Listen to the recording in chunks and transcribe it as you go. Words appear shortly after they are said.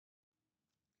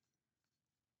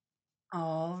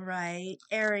All right,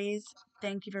 Aries,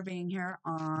 thank you for being here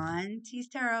on Tease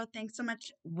Tarot. Thanks so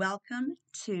much. Welcome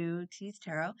to Tease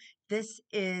Tarot. This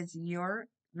is your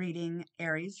reading,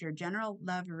 Aries, your general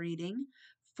love reading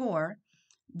for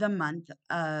the month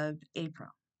of April.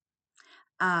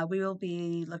 We will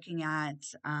be looking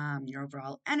at your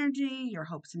overall energy, your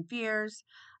hopes and fears,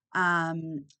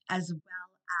 as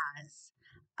well as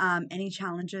any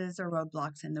challenges or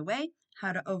roadblocks in the way,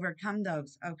 how to overcome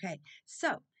those. Okay,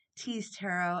 so Tease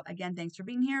Tarot, again, thanks for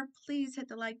being here. Please hit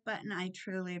the like button. I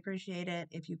truly appreciate it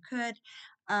if you could.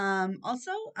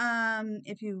 Also,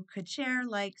 if you could share,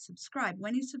 like, subscribe.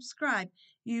 When you subscribe,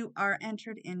 you are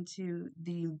entered into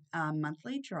the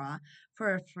monthly draw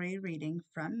for a free reading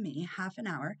from me, half an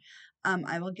hour.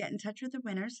 I will get in touch with the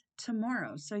winners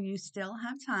tomorrow. So you still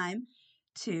have time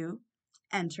to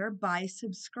enter by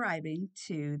subscribing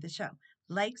to the show.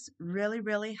 Likes really,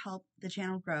 really help the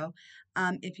channel grow.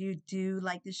 If you do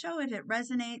like the show, if it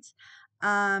resonates,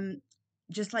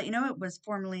 just let you know it was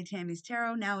formerly Tammy's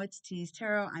Tarot. Now it's T's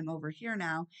Tarot. I'm over here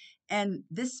now. And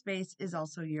this space is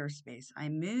also your space. I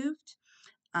moved,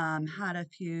 had a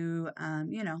few,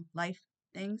 life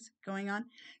things going on.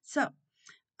 So,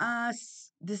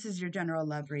 this is your general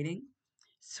love reading.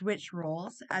 Switch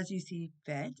roles as you see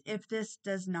fit. If this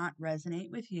does not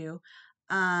resonate with you,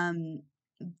 um,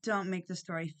 don't make the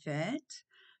story fit.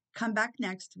 Come back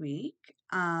next week,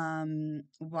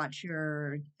 watch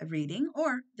your reading,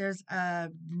 or there's a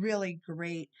really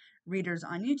great readers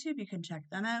on YouTube. You can check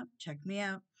them out, check me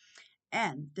out.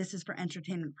 And this is for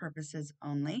entertainment purposes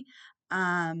only.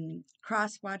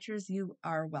 Cross watchers, you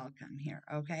are welcome here,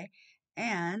 okay?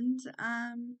 And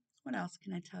what else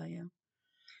can I tell you?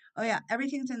 Oh, yeah,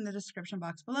 everything's in the description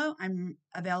box below. I'm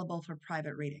available for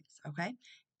private readings, okay?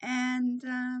 And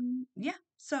yeah,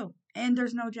 and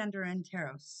there's no gender in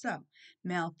tarot. So,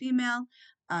 male, female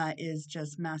is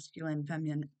just masculine,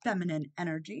 feminine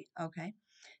energy, okay?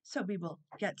 So, we will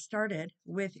get started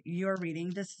with your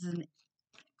reading. This is an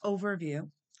overview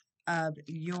of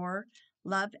your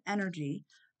love energy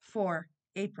for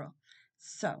April.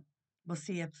 So we'll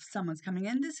see if someone's coming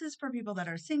in. This is for people that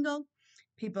are single,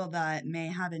 people that may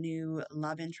have a new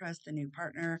love interest, a new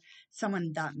partner,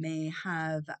 someone that may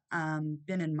have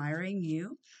been admiring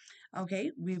you.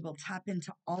 Okay, we will tap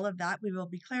into all of that. We will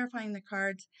be clarifying the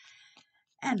cards,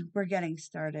 and we're getting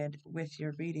started with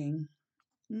your reading.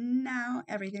 Now,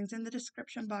 everything's in the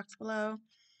description box below,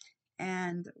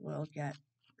 and we'll get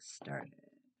started.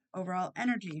 Overall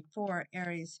energy for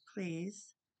Aries,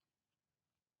 please.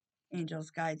 Angels,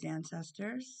 guides,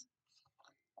 ancestors.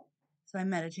 So I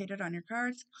meditated on your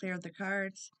cards, cleared the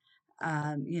cards.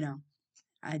 I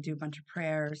do a bunch of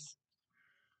prayers.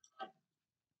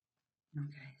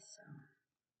 Okay, so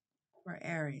for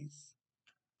Aries.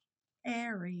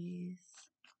 Aries.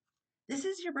 This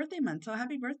is your birthday month, so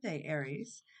happy birthday,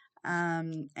 Aries.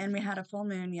 And we had a full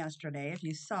moon yesterday. If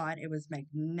you saw it, it was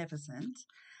magnificent.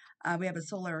 We have a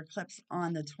solar eclipse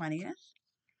on the 20th.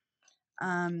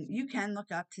 You can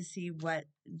look up to see what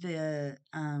the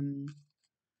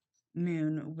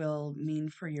moon will mean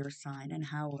for your sign and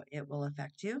how it will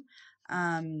affect you.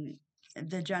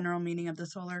 The general meaning of the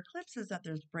solar eclipse is that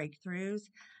there's breakthroughs,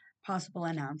 possible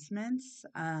announcements,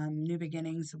 new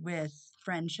beginnings with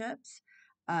friendships,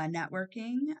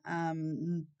 networking.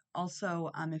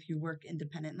 Also, if you work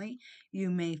independently, you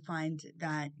may find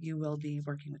that you will be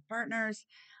working with partners,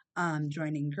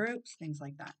 joining groups, things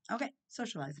like that. Okay,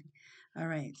 socializing. All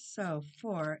right, so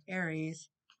for Aries,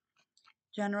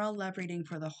 general love reading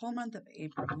for the whole month of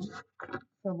April.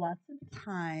 So lots of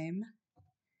time.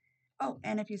 Oh,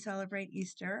 and if you celebrate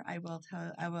Easter,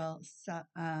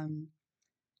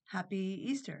 happy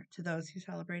Easter to those who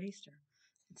celebrate Easter.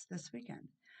 It's this weekend.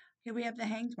 Okay, we have the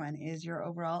Hanged One is your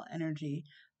overall energy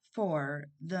for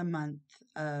the month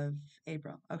of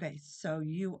April. Okay, so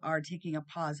you are taking a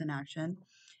pause in action.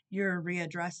 You're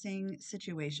readdressing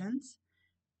situations.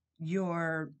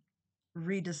 You're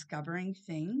rediscovering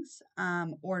things,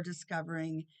 or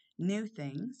discovering new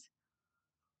things.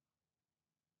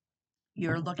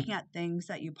 You're looking at things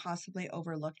that you possibly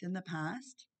overlooked in the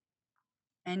past,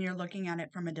 and you're looking at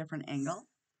it from a different angle.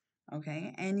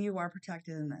 Okay, and you are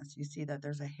protected in this. You see that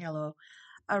there's a halo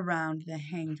around the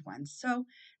Hanged One. So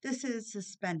this is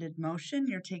suspended motion.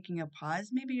 You're taking a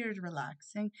pause. Maybe you're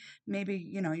relaxing. Maybe,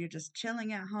 you're just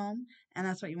chilling at home, and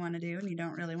that's what you want to do, and you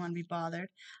don't really want to be bothered.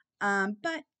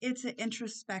 But it's an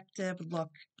introspective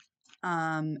look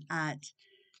at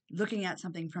looking at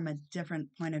something from a different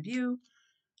point of view,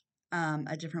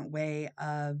 a different way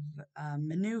of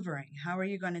maneuvering. How are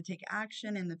you going to take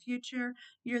action in the future?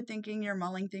 You're thinking, you're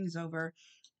mulling things over,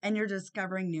 and you're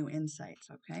discovering new insights,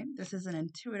 okay? This is an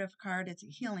intuitive card. It's a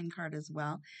healing card as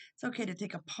well. It's okay to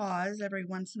take a pause every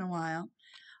once in a while.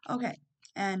 Okay,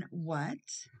 and what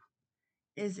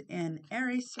is in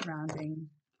Aries surrounding?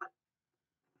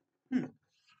 All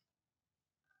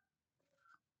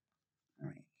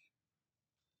right.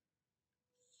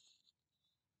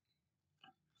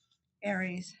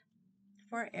 Aries,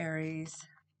 for Aries.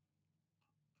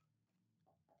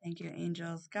 Thank you,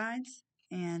 angels, guides,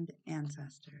 and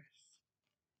ancestors.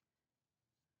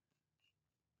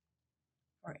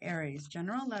 For Aries,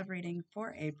 general love reading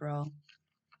for April.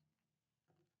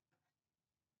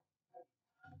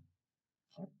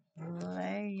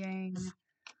 Playing.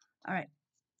 All right.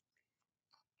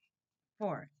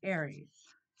 For Aries,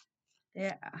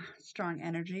 yeah, strong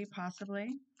energy,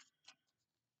 possibly.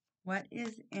 What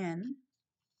is in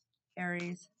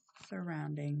Aries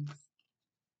surroundings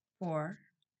for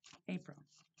April?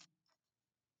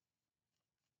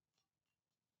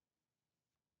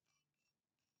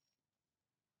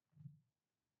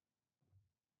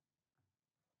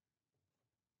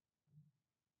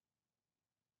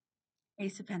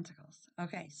 Ace of Pentacles.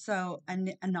 Okay, so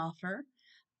an offer,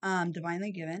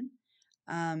 divinely given.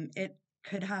 It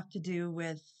could have to do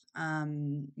with, a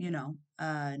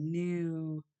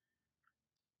new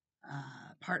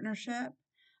partnership,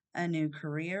 a new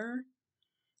career,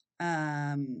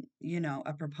 a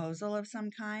proposal of some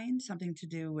kind, something to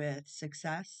do with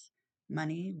success,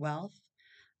 money, wealth.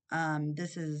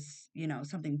 This is,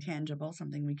 something tangible,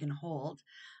 something we can hold.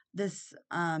 This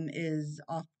is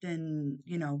often,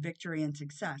 victory and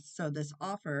success. So this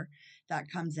offer that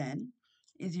comes in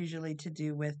is usually to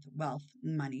do with wealth,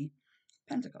 money,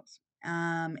 pentacles.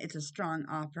 It's a strong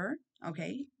offer,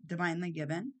 okay, divinely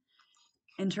given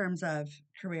in terms of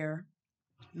career,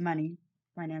 money,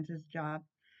 finances, job.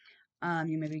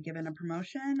 You may be given a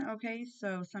promotion, okay,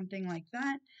 so something like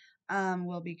that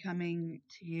will be coming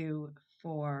to you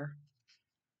for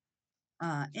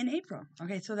in April.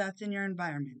 Okay, so that's in your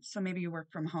environment. So maybe you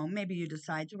work from home, maybe you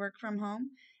decide to work from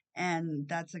home, and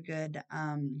that's a good,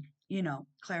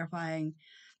 clarifying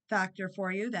factor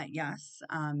for you that yes,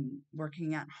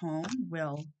 working at home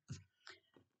will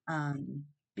um,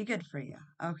 be good for you.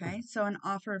 Okay, so an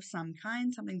offer of some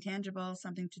kind, something tangible,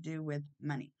 something to do with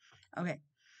money. Okay,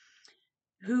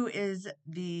 who is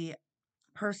the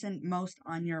person most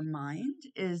on your mind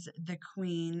is the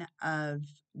Queen of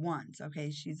Wands.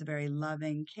 Okay, she's a very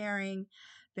loving, caring,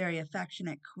 very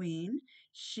affectionate queen.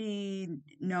 She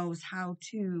knows how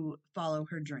to follow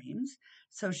her dreams.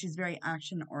 So she's very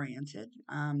action oriented.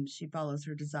 She follows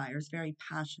her desires, very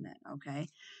passionate. Okay,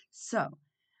 so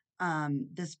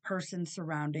this person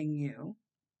surrounding you.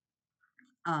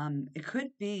 It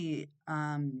could be,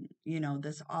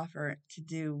 this offer to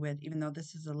do with, even though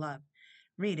this is a love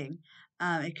reading,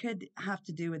 it could have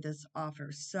to do with this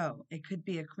offer. So it could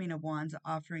be a Queen of Wands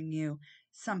offering you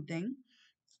something,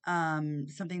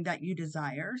 something that you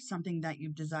desire, something that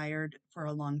you've desired for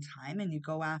a long time, and you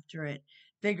go after it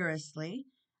vigorously,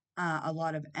 a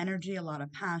lot of energy, a lot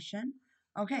of passion.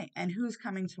 Okay, and who's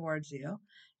coming towards you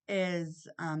is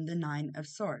the Nine of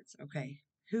Swords. Okay,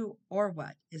 who or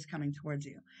what is coming towards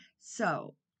you?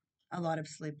 So a lot of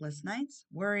sleepless nights,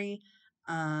 worry,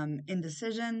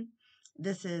 indecision.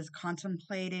 This is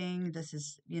contemplating. This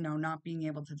is, not being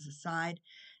able to decide.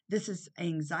 This is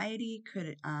anxiety,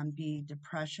 could be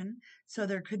depression. So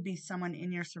there could be someone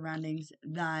in your surroundings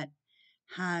that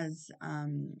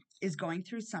is going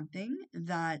through something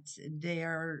that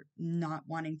they're not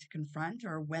wanting to confront,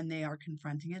 or when they are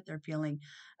confronting it, they're feeling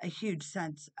a huge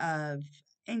sense of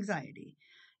anxiety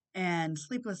and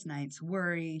sleepless nights,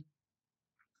 worry,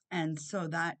 and so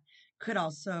that could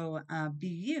also be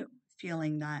you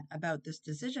feeling that about this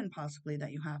decision possibly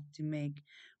that you have to make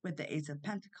with the Ace of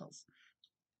Pentacles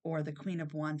or the Queen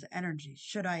of Wands energy.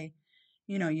 Should I,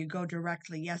 you go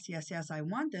directly, yes, yes, yes, I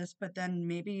want this, but then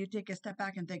maybe you take a step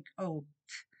back and think, oh,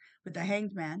 with the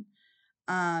Hanged Man,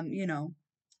 you know,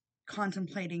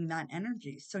 contemplating that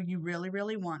energy. So you really,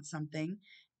 really want something,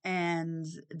 and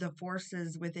the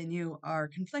forces within you are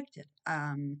conflicted,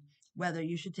 whether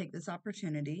you should take this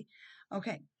opportunity.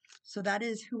 Okay, so that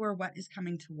is who or what is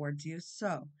coming towards you.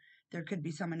 So there could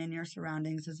be someone in your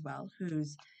surroundings as well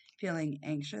who's feeling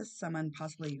anxious, someone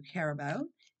possibly you care about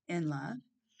in love.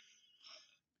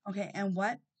 Okay, and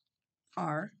what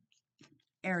are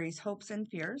Aries' hopes and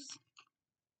fears?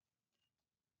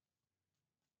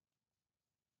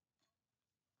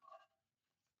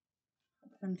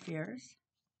 Hopes and fears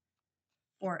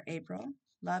for April.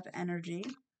 Love energy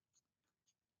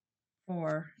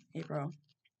for April.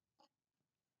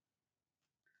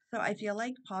 So I feel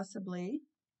like possibly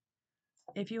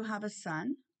if you have a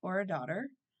son or a daughter,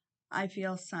 I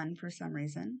feel sun for some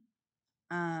reason.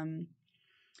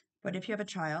 But if you have a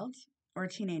child or a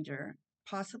teenager,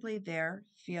 possibly they're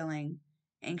feeling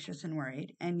anxious and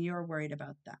worried, and you're worried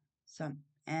about them. So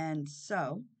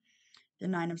the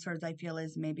Nine of Swords, I feel,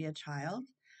 is maybe a child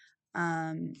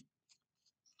um,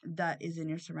 that is in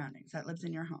your surroundings, that lives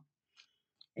in your home.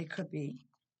 It could be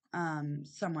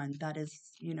someone that is,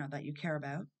 that you care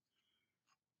about.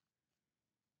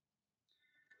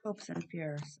 Hopes and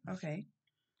fears. Okay.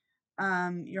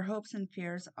 Your hopes and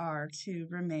fears are to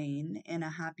remain in a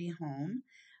happy home,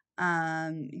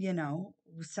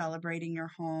 celebrating your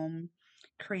home,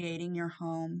 creating your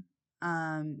home.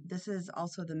 This is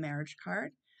also the marriage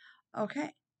card.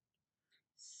 Okay.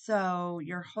 So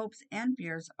your hopes and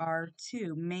fears are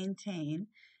to maintain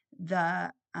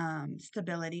the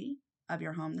stability of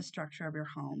your home, the structure of your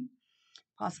home.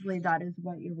 Possibly that is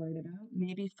what you're worried about.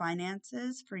 Maybe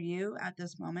finances for you at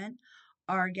this moment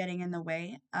are getting in the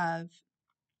way of,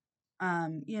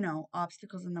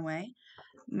 obstacles in the way.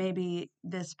 Maybe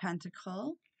this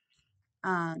pentacle,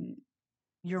 um,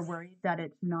 you're worried that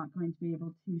it's not going to be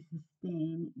able to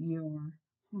sustain your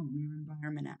home, your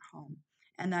environment at home.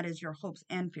 And that is your hopes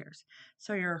and fears.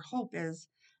 So your hope is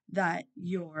that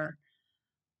you're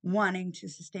wanting to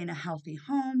sustain a healthy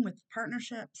home with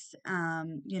partnerships,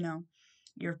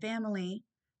 your family.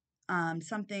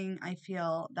 Something I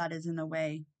feel that is in the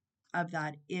way of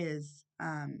that is,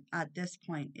 at this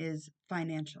point, is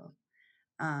financial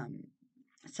um,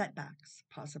 setbacks,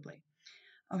 possibly.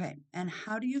 Okay, and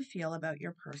how do you feel about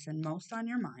your person most on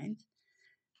your mind?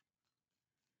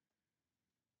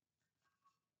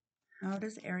 How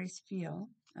does Aries feel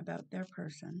about their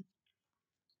person?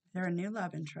 Is there a new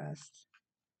love interest,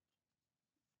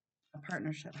 a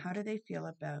partnership? How do they feel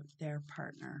about their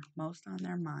partner most on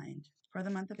their mind for the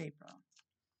month of April?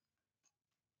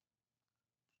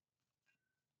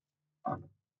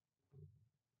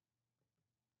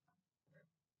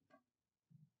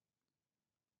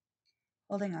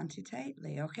 Holding on too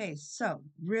tightly. Okay, so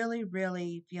really,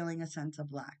 really feeling a sense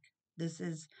of lack. This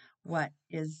is what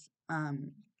is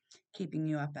keeping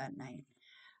you up at night.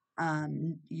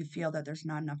 You feel that there's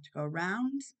not enough to go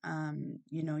around.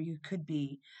 You could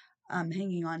be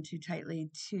hanging on too tightly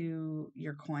to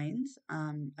your coins,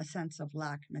 a sense of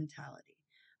lack mentality.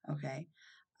 Okay.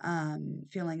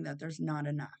 Feeling that there's not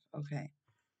enough. Okay.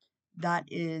 That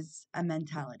is a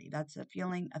mentality. That's a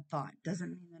feeling, a thought.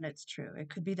 Doesn't mean that it's true. It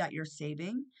could be that you're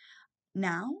saving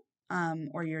now,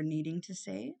 or you're needing to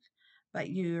save, but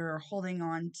you're holding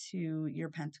on to your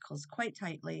pentacles quite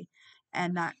tightly.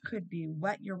 And that could be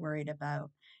what you're worried about.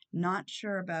 Not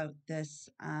sure about this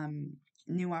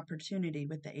new opportunity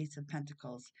with the Ace of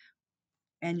Pentacles.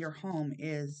 And your home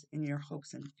is in your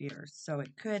hopes and fears. So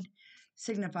it could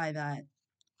signify that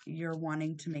you're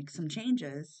wanting to make some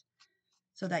changes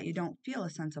so that you don't feel a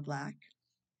sense of lack.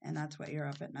 And that's what you're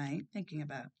up at night thinking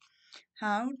about.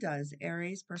 How does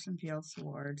Aries person feel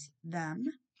towards them?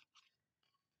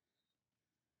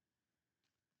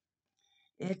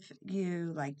 If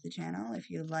you like the channel, if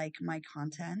you like my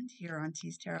content here on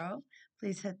Tease Tarot,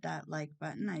 please hit that like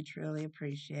button. I truly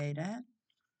appreciate it.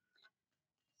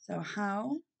 So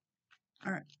how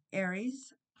are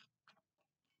Aries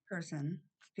person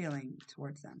feeling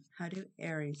towards them? How do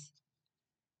Aries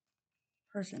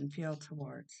person feel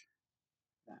towards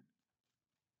them?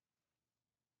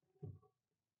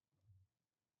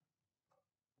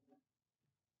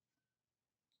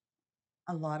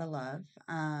 A lot of love,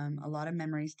 a lot of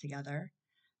memories together,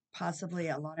 possibly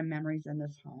a lot of memories in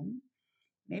this home.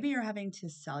 Maybe you're having to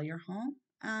sell your home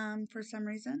for some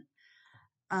reason.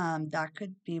 That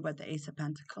could be what the Ace of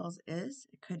Pentacles is.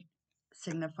 It could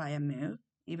signify a move,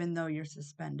 even though you're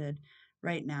suspended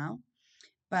right now.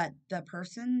 But the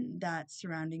person that's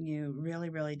surrounding you really,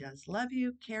 really does love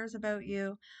you, cares about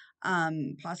you.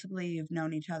 Possibly you've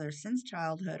known each other since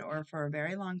childhood or for a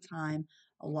very long time.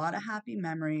 A lot of happy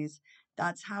memories.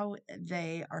 That's how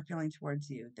they are feeling towards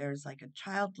you. There's like a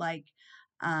childlike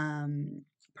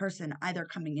person either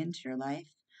coming into your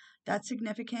life that's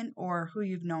significant or who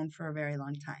you've known for a very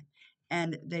long time.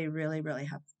 And they really, really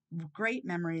have great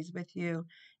memories with you.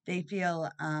 They feel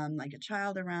like a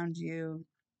child around you,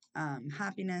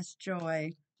 happiness,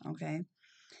 joy. Okay.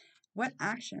 What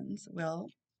actions will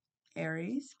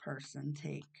Aries person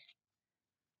take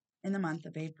in the month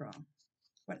of April?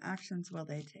 What actions will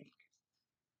they take?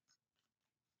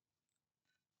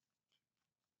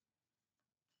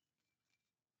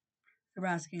 So we're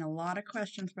asking a lot of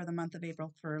questions for the month of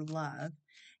April for love.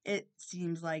 It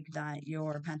seems like that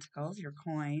your pentacles, your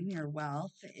coin, your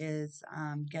wealth is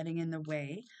getting in the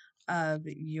way of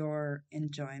your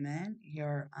enjoyment,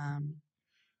 your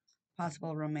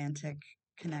possible romantic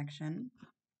connection.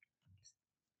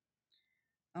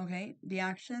 Okay, the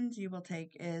actions you will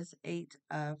take is 8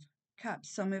 of Cups.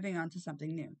 So moving on to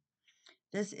something new.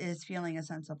 This is feeling a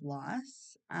sense of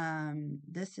loss.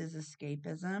 This is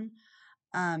escapism,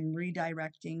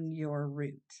 redirecting your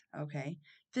route. Okay,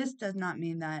 this does not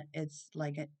mean that it's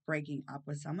like it breaking up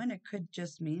with someone. It could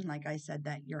just mean, like I said,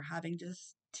 that you're having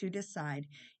just to decide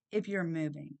if you're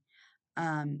moving.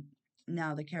 Um,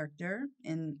 Now, the character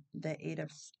in the 8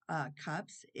 of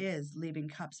Cups is leaving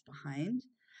cups behind.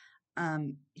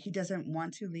 He doesn't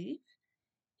want to leave.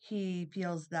 He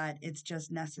feels that it's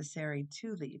just necessary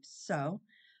to leave. So,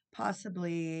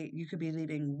 possibly you could be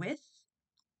leaving with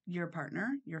your partner,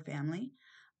 your family,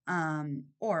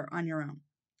 or on your own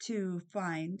to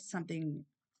find something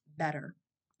better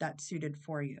that's suited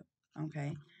for you.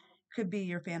 Okay. Could be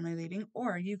your family leaving,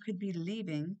 or you could be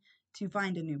leaving to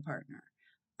find a new partner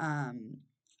um,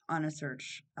 on a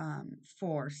search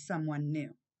for someone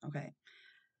new. Okay.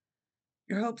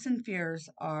 Your hopes and fears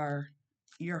are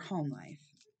your home life.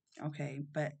 Okay.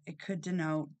 But it could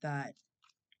denote that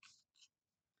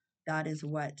that is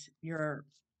what you're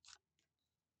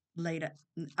late at,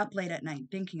 up late at night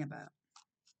thinking about.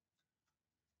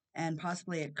 And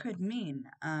possibly it could mean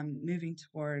moving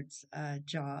towards a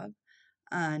job,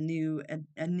 a new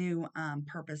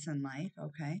purpose in life.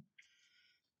 Okay.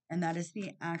 And that is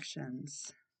the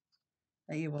actions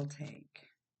that you will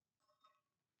take,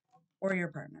 or your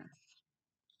partner,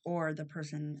 or the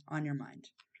person on your mind.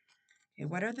 Okay,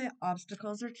 what are the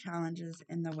obstacles or challenges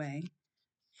in the way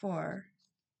for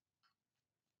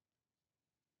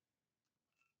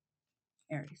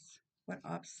Aries? What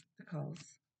obstacles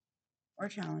or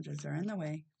challenges are in the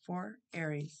way for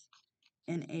Aries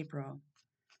in April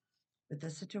with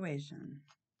this situation?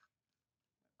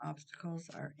 Obstacles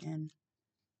are in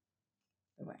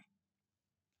the way.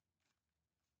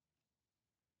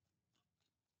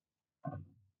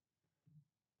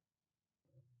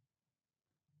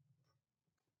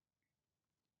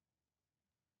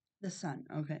 The Sun,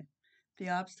 okay. The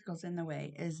obstacles in the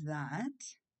way is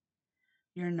that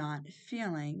you're not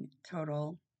feeling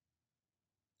total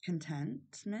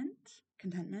contentment,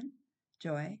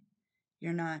 joy.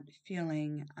 You're not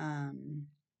feeling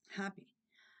happy.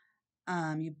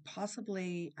 You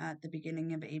possibly at the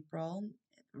beginning of April,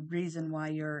 reason why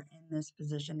you're in this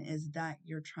position is that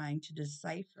you're trying to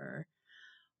decipher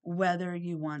whether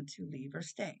you want to leave or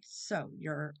stay. So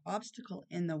your obstacle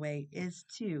in the way is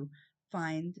to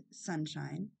find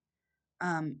sunshine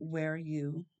where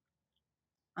you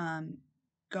um,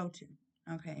 go to.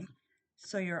 Okay.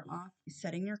 So you're off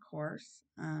setting your course.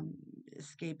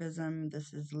 Escapism,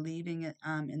 this is leaving it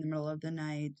in the middle of the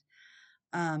night.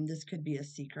 This could be a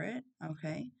secret,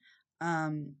 okay,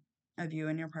 um, of you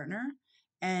and your partner.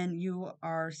 And you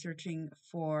are searching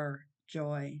for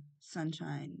joy,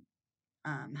 sunshine,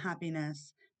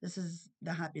 happiness. This is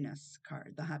the happiness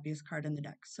card, the happiest card in the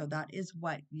deck. So that is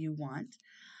what you want.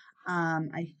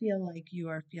 I feel like you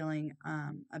are feeling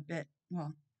a bit,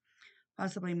 well,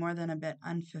 possibly more than a bit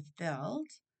unfulfilled.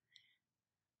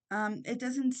 It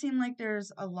doesn't seem like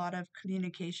there's a lot of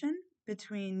communication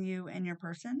between you and your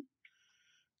person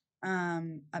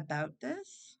about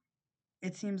this.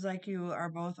 It seems like you are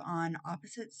both on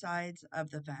opposite sides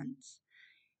of the fence.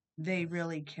 They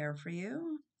really care for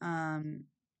you, and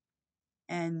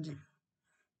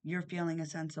you're feeling a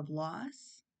sense of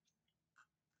loss.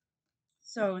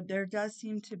 So there does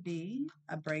seem to be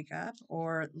a breakup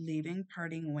or leaving,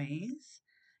 parting ways.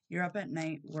 You're up at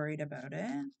night worried about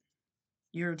it.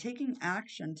 You're taking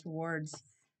action towards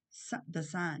the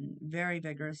Sun very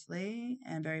vigorously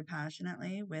and very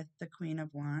passionately with the Queen of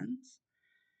Wands.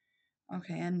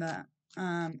 Okay, and the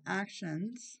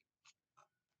actions,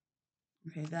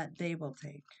 okay, that they will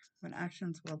take. What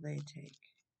actions will they take?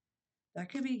 That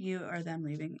could be you or them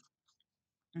leaving,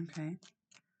 okay?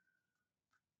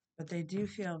 But they do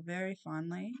feel very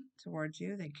fondly towards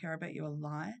you. They care about you a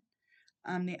lot.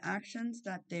 The actions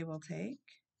that they will take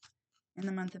in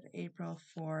the month of April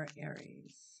for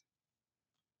Aries.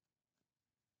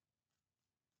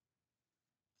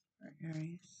 For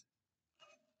Aries.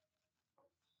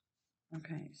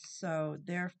 Okay, so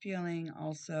they're feeling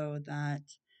also that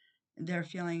they're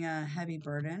feeling a heavy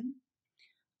burden.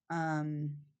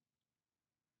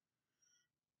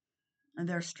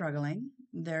 They're struggling.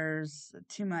 There's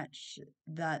too much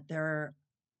that they're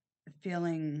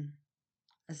feeling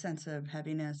a sense of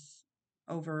heaviness,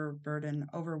 overburden,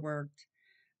 overworked,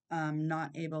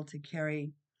 not able to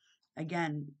carry,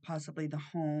 again, possibly the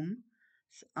home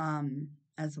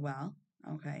as well.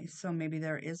 Okay, so maybe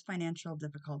there is financial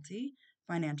difficulty,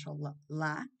 financial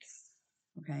lack.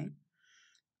 Okay,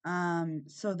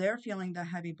 so they're feeling the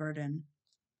heavy burden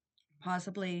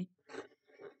possibly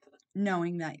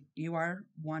knowing that you are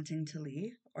wanting to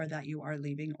leave or that you are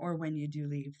leaving, or when you do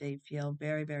leave, they feel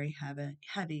very, very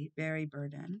heavy, very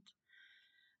burdened.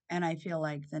 And I feel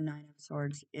like the Nine of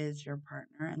Swords is your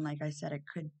partner. And like I said, it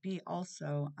could be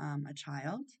also a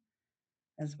child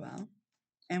as well.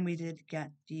 And we did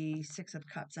get the Six of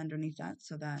Cups underneath that,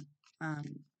 so that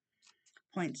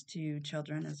points to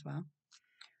children as well.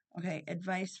 Okay,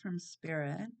 advice from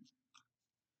Spirit.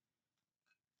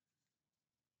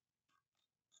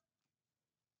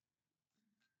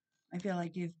 I feel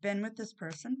like you've been with this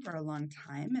person for a long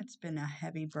time. It's been a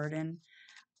heavy burden.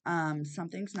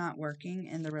 Something's not working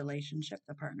in the relationship,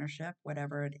 the partnership,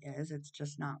 whatever it is, it's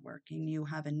just not working. You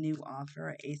have a new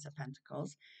offer, Ace of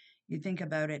Pentacles. You think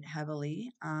about it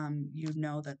heavily. You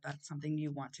know that that's something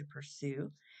you want to pursue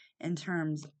in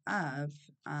terms of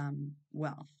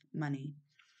wealth, money.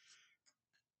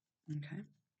 Okay.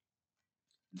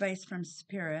 Advice from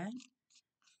Spirit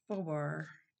for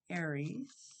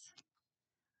Aries.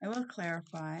 I will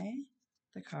clarify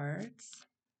the cards.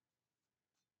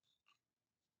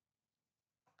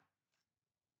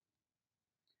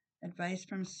 Advice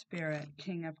from Spirit,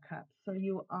 King of Cups. So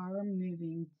you are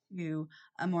moving to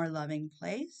a more loving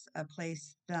place, a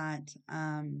place that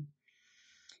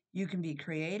you can be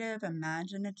creative,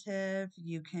 imaginative,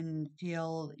 you can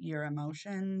feel your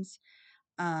emotions.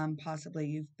 Possibly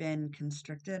you've been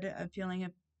constricted of feeling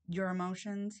of your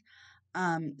emotions.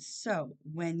 So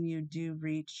when you do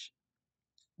reach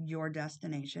your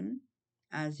destination,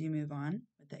 as you move on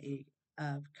with the Eight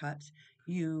of Cups,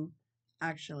 you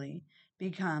actually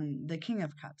become the King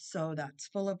of Cups. So that's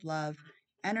full of love,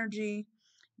 energy,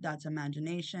 that's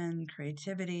imagination,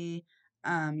 creativity.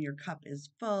 Your cup is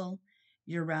full.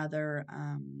 You're rather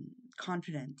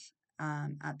confident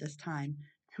at this time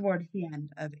towards the end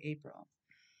of April.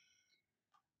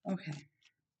 Okay.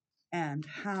 And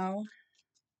how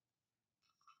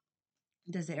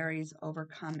does Aries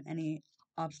overcome any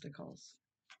obstacles?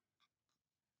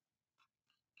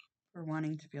 For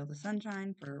wanting to feel the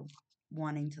sunshine, for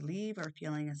wanting to leave, or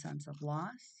feeling a sense of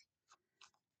loss?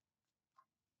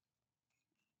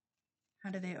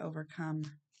 How do they overcome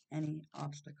any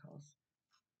obstacles?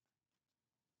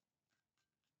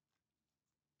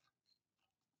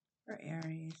 For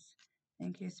Aries,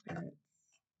 thank you, Spirit.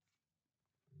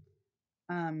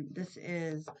 This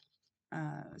is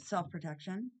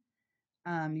self-protection.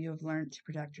 You've learned to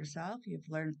protect yourself. You've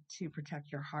learned to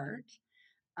protect your heart.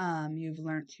 You've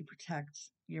learned to protect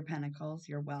your pentacles,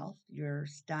 your wealth, your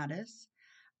status.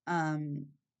 And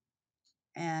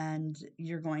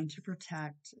you're going to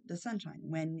protect the sunshine.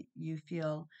 When you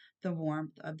feel the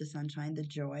warmth of the sunshine, the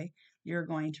joy, you're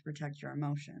going to protect your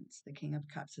emotions. The King of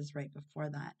Cups is right before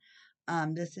that.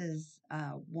 This is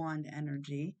wand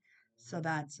energy. So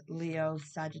that's Leo,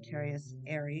 Sagittarius,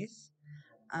 Aries.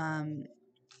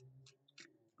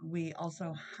 We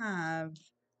also have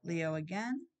Leo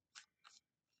again,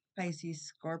 Pisces,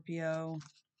 Scorpio,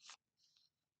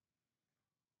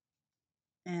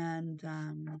 and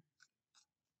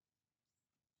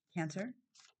Cancer.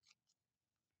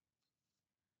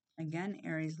 Again,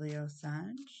 Aries, Leo,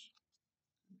 Sag.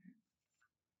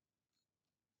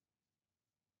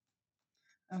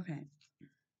 Okay.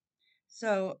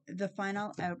 So the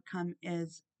final outcome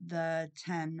is the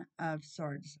 10 of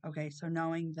Swords. Okay, so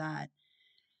knowing that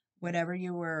whatever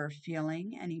you were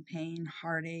feeling, any pain,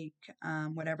 heartache,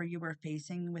 whatever you were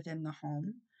facing within the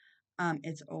home,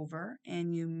 it's over,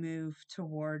 and you move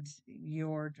towards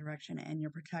your direction, and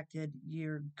you're protected.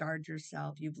 You guard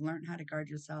yourself. You've learned how to guard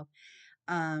yourself.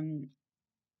 Um,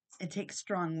 it takes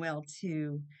strong will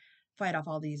to fight off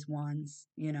all these wands,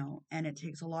 and it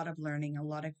takes a lot of learning, a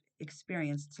lot of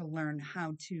experience to learn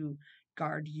how to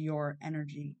guard your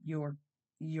energy, your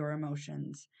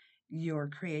emotions, your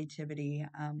creativity,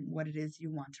 what it is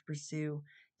you want to pursue,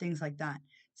 things like that.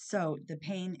 So the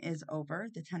pain is over,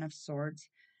 the 10 of Swords.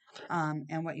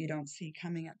 And what you don't see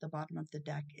coming at the bottom of the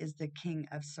deck is the King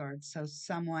of Swords. So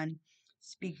someone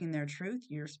speaking their truth,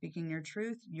 you're speaking your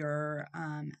truth, you're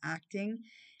acting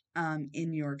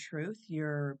in your truth,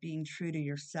 you're being true to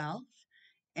yourself,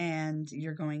 and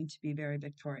you're going to be very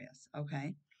victorious.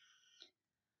 Okay.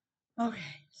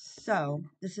 Okay. So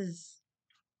this is,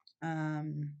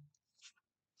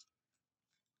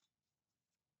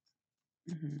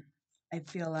 I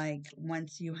feel like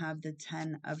once you have the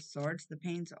 10 of Swords, the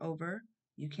pain's over.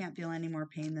 You can't feel any more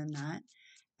pain than that.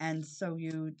 And so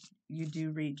you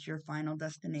do reach your final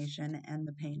destination, and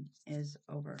the pain is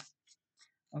over.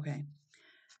 Okay.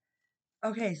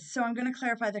 Okay, so I'm going to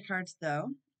clarify the cards though,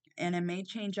 and it may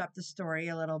change up the story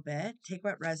a little bit. Take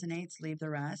what resonates, leave the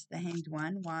rest. The Hanged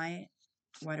One. Why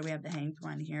do we have the Hanged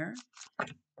One here?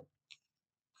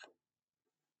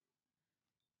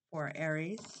 For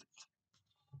Aries,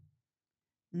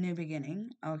 new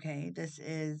beginning. Okay, this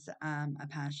is a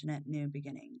passionate new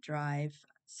beginning, drive,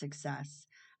 success,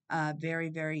 very,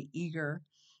 very eager.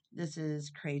 This is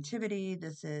creativity.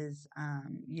 This is,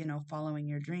 following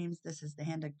your dreams. This is the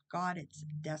hand of God. It's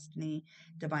destiny,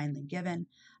 divinely given,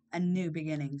 a new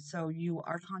beginning. So you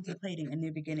are contemplating a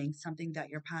new beginning, something that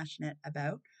you're passionate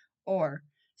about, or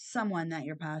someone that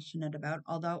you're passionate about.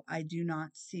 Although I do not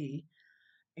see,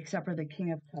 except for the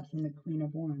King of Cups and the Queen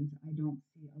of Wands, I don't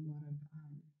see a lot of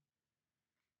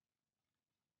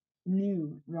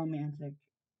new romantic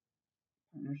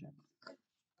partnerships.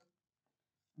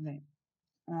 Okay.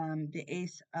 The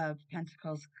Ace of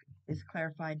Pentacles is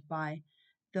clarified by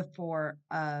the Four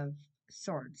of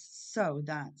Swords. So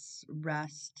that's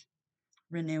rest,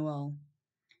 renewal,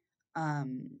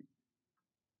 um,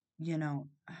 you know,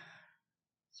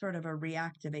 sort of a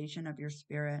reactivation of your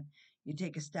spirit. You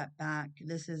take a step back.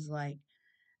 This is like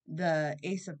the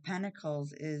Ace of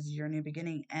Pentacles is your new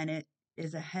beginning, and it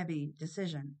is a heavy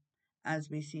decision, as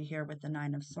we see here with the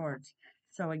Nine of Swords.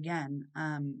 So again,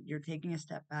 you're taking a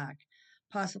step back.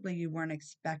 Possibly you weren't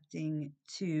expecting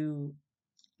to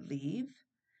leave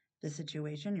the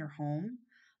situation, your home,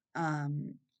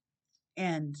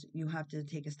 and you have to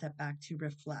take a step back to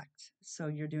reflect. So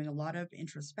you're doing a lot of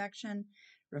introspection,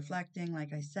 reflecting,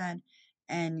 like I said,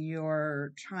 and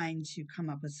you're trying to come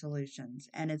up with solutions,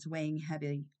 and it's weighing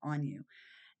heavy on you.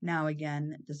 Now,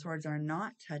 again, the swords are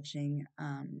not touching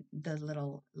the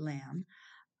little lamb,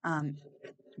 um,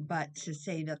 but to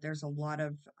say that there's a lot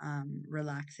of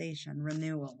relaxation,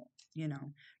 renewal,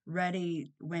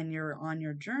 ready when you're on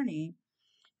your journey,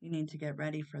 you need to get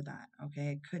ready for that.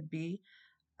 Okay. It could be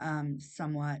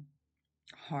somewhat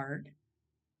hard,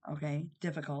 okay,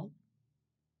 difficult.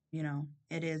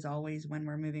 It is always when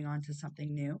we're moving on to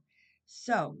something new.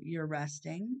 So you're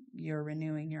resting, you're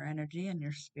renewing your energy and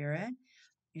your spirit,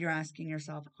 you're asking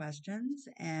yourself questions,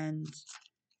 and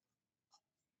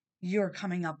you're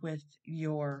coming up with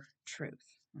your truth.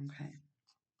 Okay.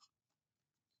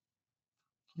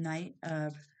 Nine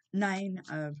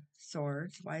of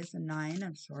Swords. Why is the Nine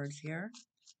of Swords here?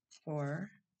 For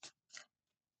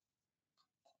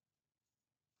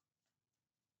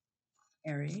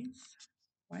Aries.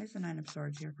 Why is the Nine of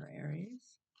Swords here for Aries?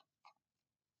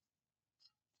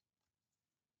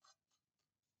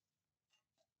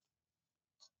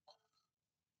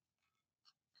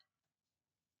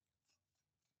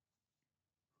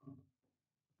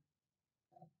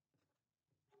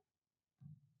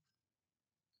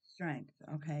 Strength.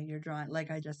 Okay, you're drawing,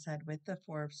 like I just said, with the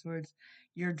Four of Swords,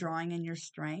 you're drawing in your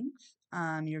strength.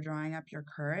 You're drawing up your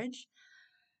courage.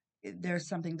 There's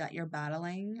something that you're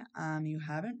battling. You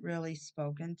haven't really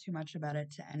spoken too much about it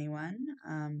to anyone.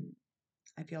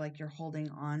 I feel like you're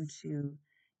holding on to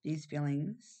these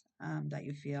feelings that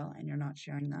you feel, and you're not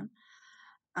sharing them.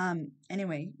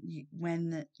 Anyway,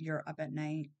 when you're up at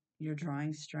night, you're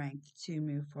drawing strength to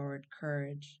move forward,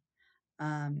 courage,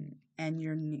 and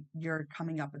you're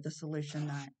coming up with a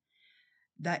solution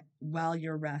that while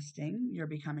you're resting, you're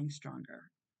becoming stronger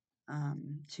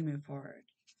to move forward.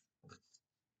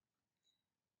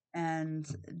 And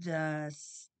the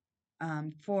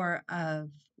Four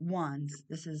of Wands,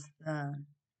 this is the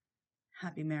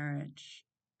happy marriage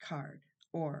card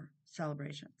or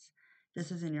celebrations. This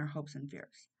is in your hopes and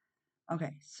fears.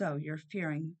 Okay, so you're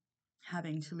fearing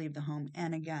having to leave the home.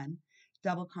 And again,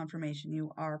 double confirmation,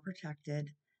 you are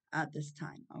protected at this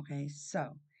time. Okay,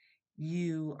 so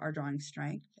you are drawing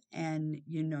strength and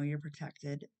you know you're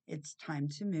protected. It's time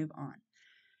to move on.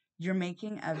 You're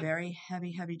making a very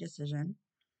heavy, heavy decision,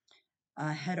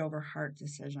 a head over heart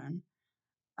decision.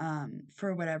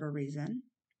 For whatever reason,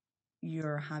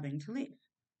 you're having to leave.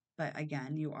 But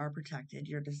again, you are protected.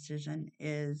 Your decision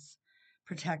is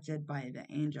protected by the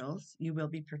angels. You will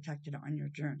be protected on your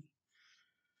journey.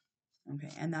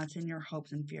 Okay, and that's in your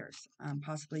hopes and fears.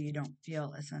 Possibly you don't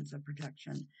feel a sense of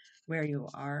protection where you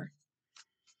are,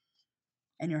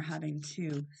 and you're having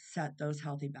to set those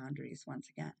healthy boundaries once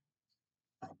again.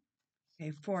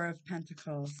 Okay, Four of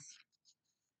Pentacles,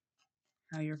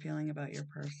 how you're feeling about your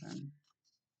person.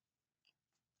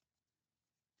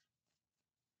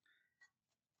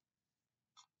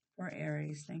 For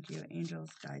Aries, thank you,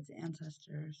 angels, guides,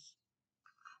 ancestors.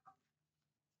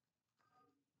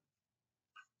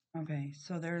 Okay,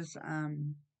 so there's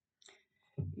a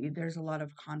lot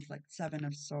of conflict. Seven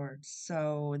of Swords.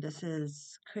 So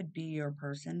this could be your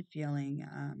person feeling,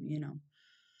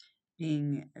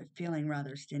 feeling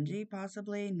rather stingy,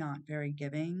 possibly not very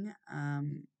giving.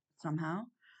 Somehow,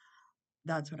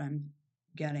 that's what I'm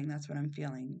getting. That's what I'm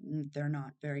feeling. They're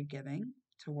not very giving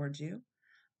towards you.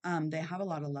 They have a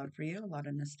lot of love for you, a lot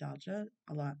of nostalgia,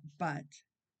 but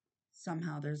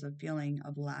somehow there's a feeling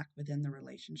of lack within the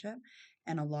relationship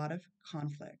and a lot of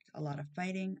conflict, a lot of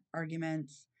fighting,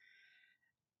 arguments,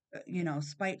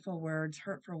 spiteful words,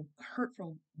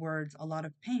 hurtful words, a lot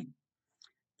of pain.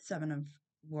 Seven of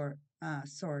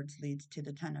swords leads to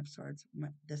the 10 of swords.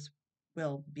 This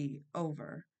will be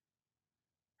over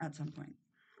at some point.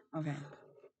 Okay.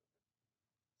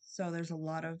 So there's a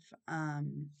lot of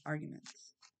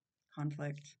arguments,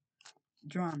 conflict,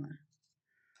 drama.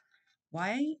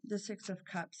 Why the Six of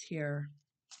Cups here?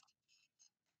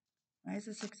 Why is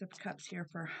the Six of Cups here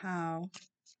for how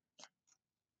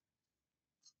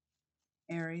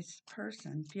Aries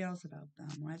person feels about them?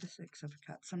 Why the Six of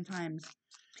Cups? Sometimes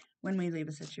when we leave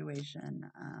a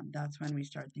situation, that's when we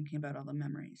start thinking about all the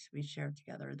memories we shared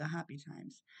together, the happy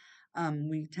times.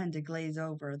 We tend to glaze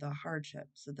over the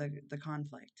hardships, the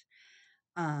conflict.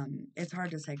 It's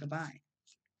hard to say goodbye.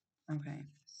 Okay,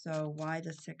 so why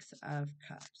the Six of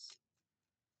Cups?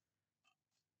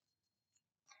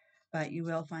 But you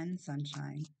will find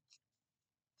sunshine.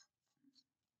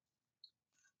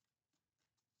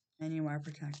 And you are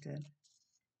protected.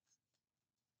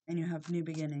 And you have new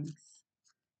beginnings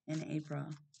in April.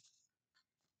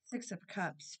 Six of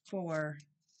Cups for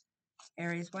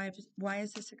Aries. Why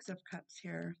is the Six of Cups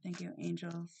here? Thank you,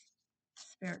 angels,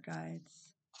 spirit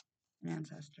guides, and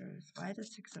ancestors. Why the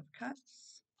Six of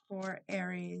Cups for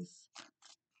Aries?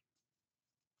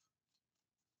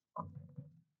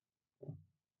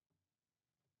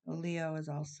 Leo is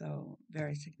also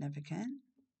very significant.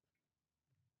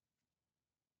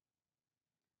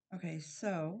 Okay,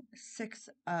 so Six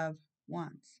of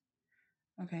Wands.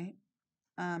 Okay,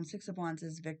 Six of Wands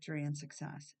is victory and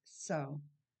success. So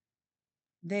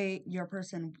your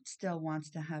person still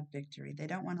wants to have victory. They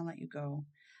don't want to let you go.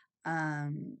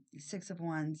 Six of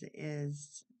Wands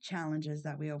is challenges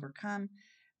that we overcome,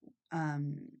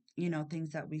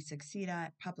 things that we succeed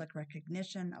at, public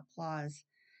recognition, applause.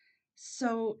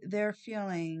 So they're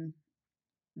feeling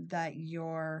that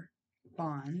your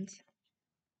bond,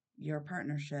 your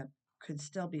partnership could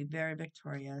still be very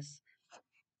victorious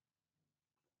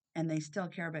and they still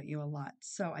care about you a lot.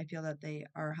 So I feel that they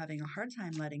are having a hard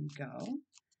time letting go.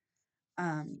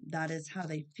 That is how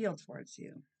they feel towards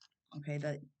you. Okay,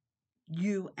 that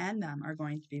you and them are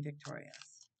going to be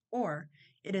victorious. Or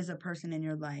it is a person in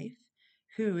your life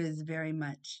who is very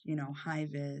much, high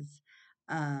vis,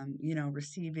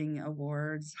 receiving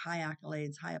awards, high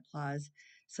accolades, high applause.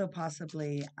 So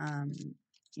possibly,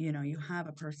 you have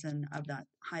a person of that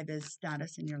high vis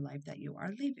status in your life that you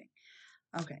are leaving.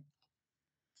 Okay.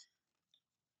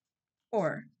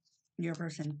 Or your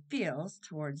person feels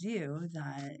towards you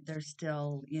that there's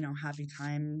still, happy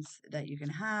times that you can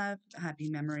have, happy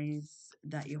memories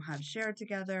that you have shared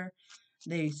together.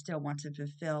 They still want to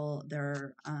fulfill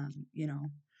their,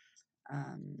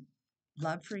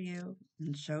 love for you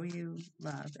and show you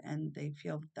love, and they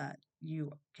feel that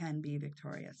you can be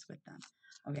victorious with them.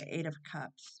 Okay, Eight of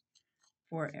Cups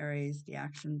for Aries, the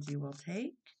actions you will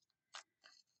take.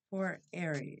 For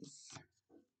Aries,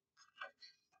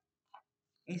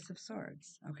 Ace of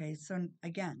Swords. Okay, so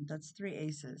again, that's three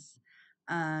aces.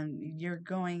 You're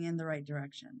going in the right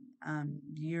direction.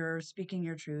 You're speaking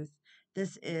your truth.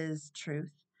 This is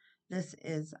truth. This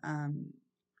is,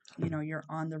 you're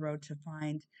on the road to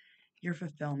find your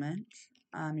fulfillment.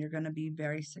 You're going to be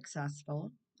very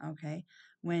successful, okay,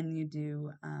 when you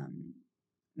do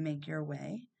make your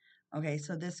way. Okay,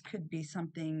 so this could be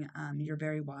something, you're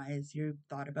very wise, you've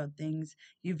thought about things,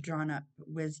 you've drawn up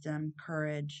wisdom,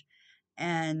 courage,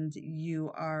 and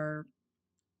you are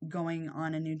going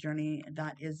on a new journey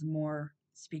that is more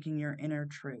speaking your inner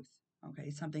truth.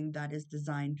 Okay, something that is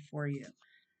designed for you.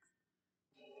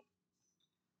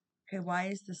 Okay, why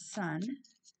is the Sun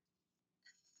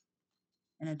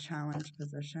in a challenge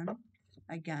position?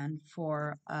 Again,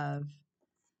 Four of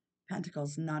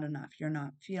Pentacles, not enough. You're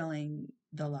not feeling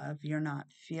the love. You're not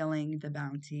feeling the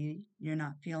bounty. You're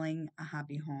not feeling a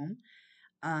happy home.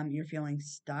 You're feeling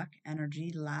stuck,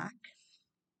 energy, lack.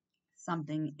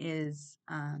 Something is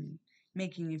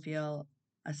making you feel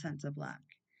a sense of lack.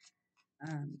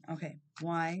 Okay,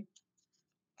 why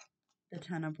the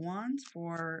Ten of Wands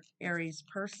for Aries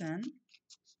person?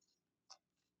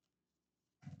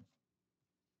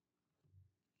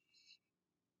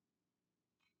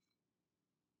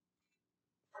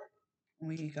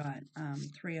 We got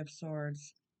Three of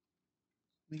Swords.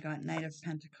 We got Knight of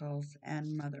Pentacles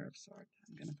and Mother of Swords.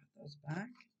 I'm going to put those back.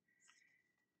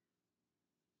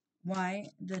 Why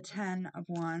the Ten of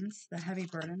Wands, the heavy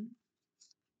burden?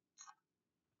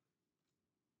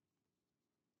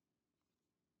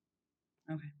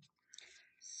 Okay.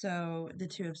 So the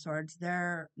Two of Swords,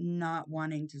 they're not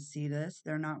wanting to see this.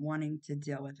 They're not wanting to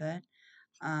deal with it.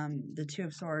 The Two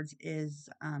of Swords is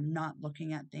not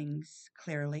looking at things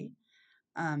clearly.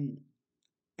 Um,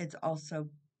 it's also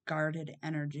guarded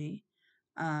energy.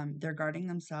 They're guarding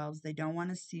themselves. They don't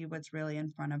want to see what's really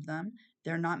in front of them.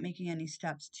 They're not making any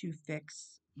steps to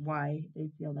fix why they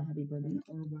feel the heavy burden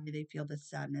or why they feel the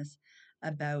sadness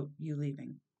about you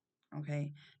leaving.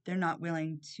 Okay. They're not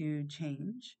willing to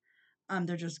change.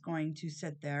 They're just going to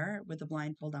sit there with a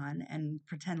blindfold on and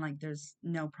pretend like there's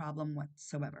no problem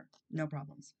whatsoever. No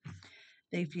problems.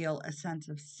 They feel a sense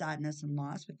of sadness and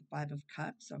loss with the Five of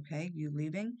Cups. Okay. You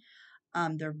leaving.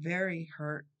 They're very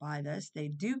hurt by this. They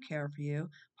do care for you.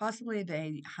 Possibly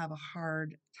they have a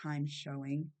hard time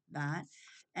showing that.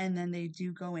 And then they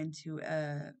do go into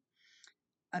a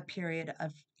period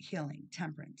of healing,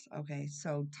 temperance. Okay,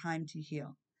 so time to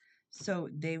heal. So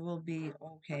they will be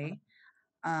okay.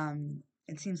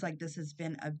 It seems like this has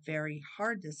been a very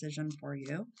hard decision for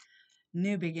you.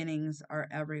 New beginnings are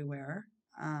everywhere.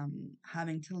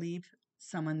 Having to leave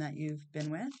someone that you've been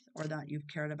with or that you've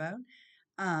cared about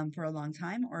for a long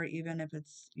time, or even if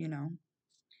it's,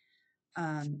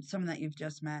 someone that you've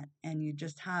just met and you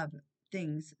just have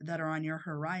things that are on your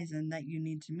horizon that you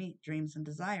need to meet, dreams and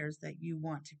desires that you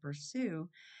want to pursue.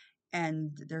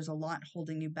 And there's a lot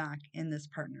holding you back in this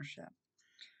partnership.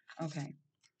 Okay.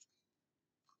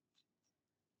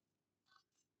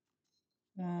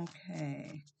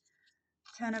 Okay.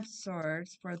 Ten of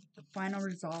Swords for the final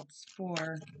results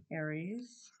for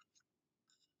Aries.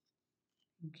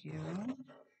 Thank you.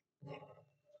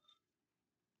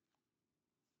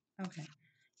 Okay.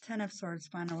 Ten of Swords,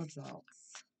 final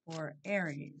results for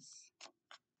Aries.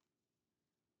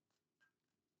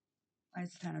 Why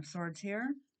is Ten of Swords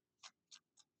here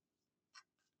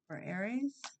for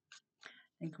Aries? I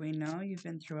think we know you've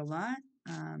been through a lot.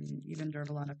 You've endured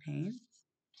a lot of pain.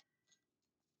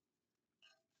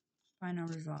 Final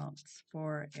results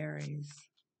for Aries.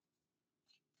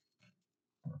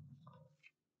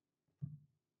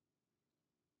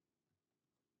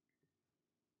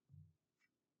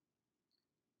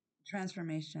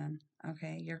 Transformation.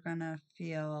 Okay, you're going to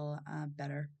feel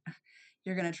better.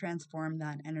 You're going to transform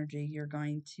that energy. You're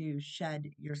going to shed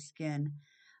your skin.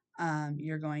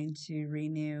 You're going to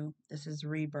renew. This is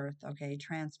rebirth. Okay,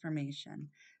 transformation.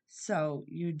 So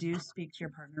you do speak to your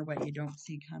partner. What you don't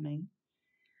see coming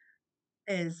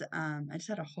is, I just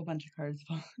had a whole bunch of cards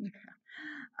fall on the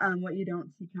ground. What you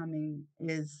don't see coming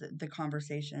is the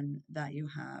conversation that you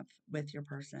have with your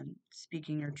person,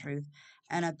 speaking your truth.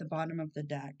 And at the bottom of the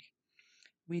deck,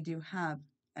 we do have,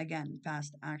 again,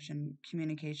 fast action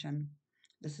communication.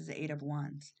 This is Eight of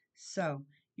Wands. So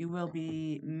you will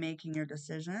be making your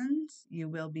decisions. You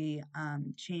will be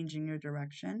changing your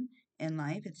direction in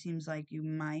life. It seems like you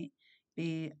might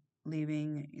be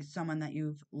leaving someone that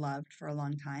you've loved for a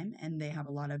long time, and they have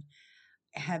a lot of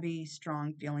heavy,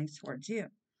 strong feelings towards you.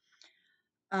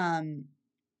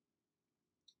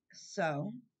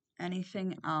 So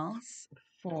anything else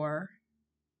for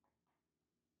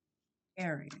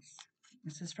Aries?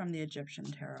 This is from the Egyptian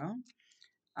Tarot.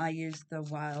 I use the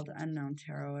Wild Unknown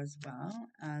Tarot as well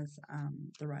as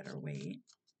the Rider-Waite.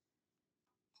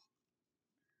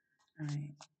 All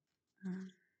right.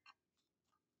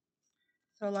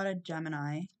 So a lot of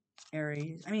Gemini,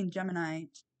 Gemini,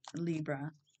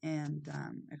 Libra, and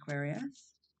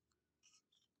Aquarius.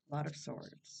 A lot of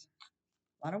Swords.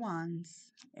 A lot of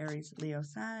Wands. Aries, Leo,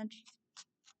 Sag.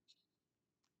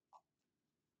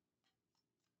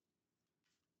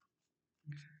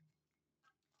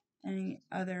 Any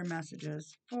other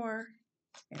messages for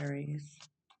Aries?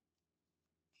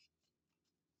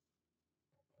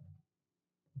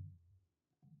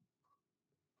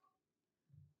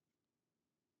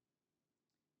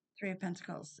 Three of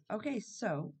Pentacles. Okay,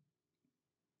 so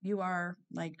you are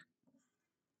like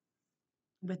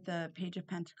with the Page of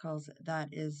Pentacles, that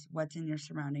is what's in your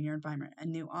surrounding, your environment, a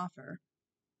new offer.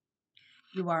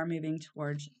 You are moving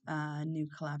towards a new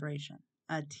collaboration,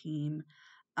 a team.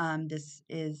 This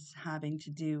is having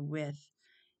to do with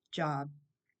job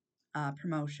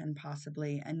promotion,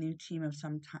 possibly a new team of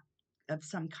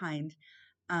some kind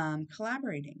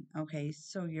collaborating. Okay,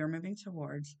 so you're moving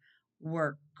towards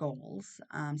work goals,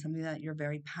 something that you're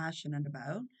very passionate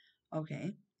about.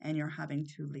 Okay, and you're having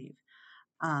to leave.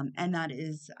 And that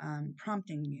is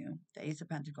prompting you, the Ace of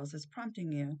Pentacles is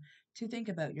prompting you to think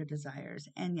about your desires.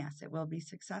 And yes, it will be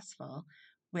successful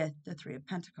with the Three of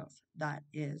Pentacles. That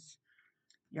is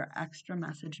your extra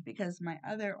message because my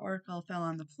other oracle fell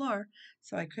on the floor,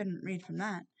 so I couldn't read from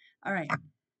that. All right.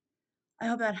 I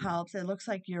hope that helps. It looks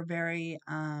like you're very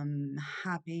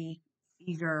happy,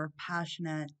 eager,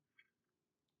 passionate,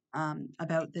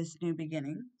 about this new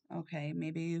beginning. Okay,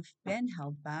 maybe you've been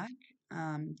held back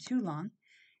too long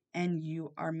and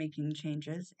you are making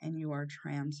changes and you are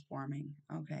transforming,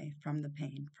 okay, from the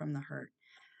pain, from the hurt,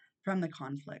 from the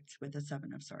conflict with the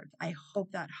Seven of Swords. I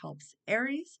hope that helps.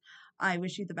 Aries, I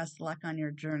wish you the best of luck on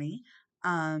your journey.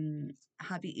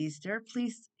 Happy Easter.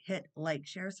 Please hit like,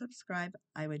 share, subscribe.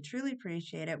 I would truly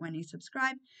appreciate it. When you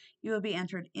subscribe, you will be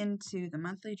entered into the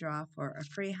monthly draw for a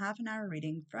free half-an-hour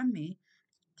reading from me,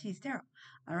 tstarot.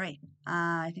 All right.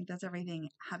 I think that's everything.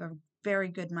 Have a very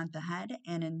good month ahead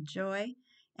and enjoy,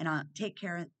 and take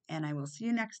care, and I will see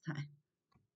you next time.